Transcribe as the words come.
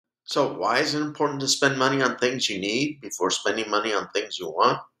So why is it important to spend money on things you need before spending money on things you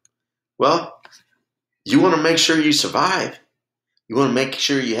want? Well, you want to make sure you survive. You want to make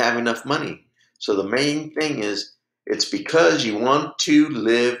sure you have enough money. So the main thing is it's because you want to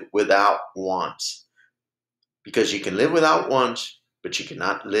live without wants. Because you can live without wants, but you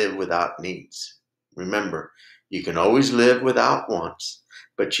cannot live without needs. Remember, you can always live without wants,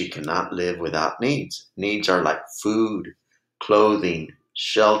 but you cannot live without needs. Needs are like food, clothing,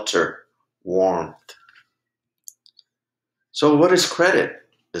 shelter, warmth. So what is credit?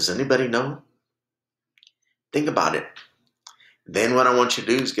 Does anybody know? Think about it. Then what I want you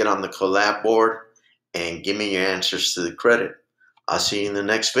to do is get on the collab board and give me your answers to the credit. I'll see you in the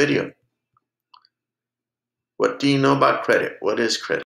next video. What do you know about credit? What is credit?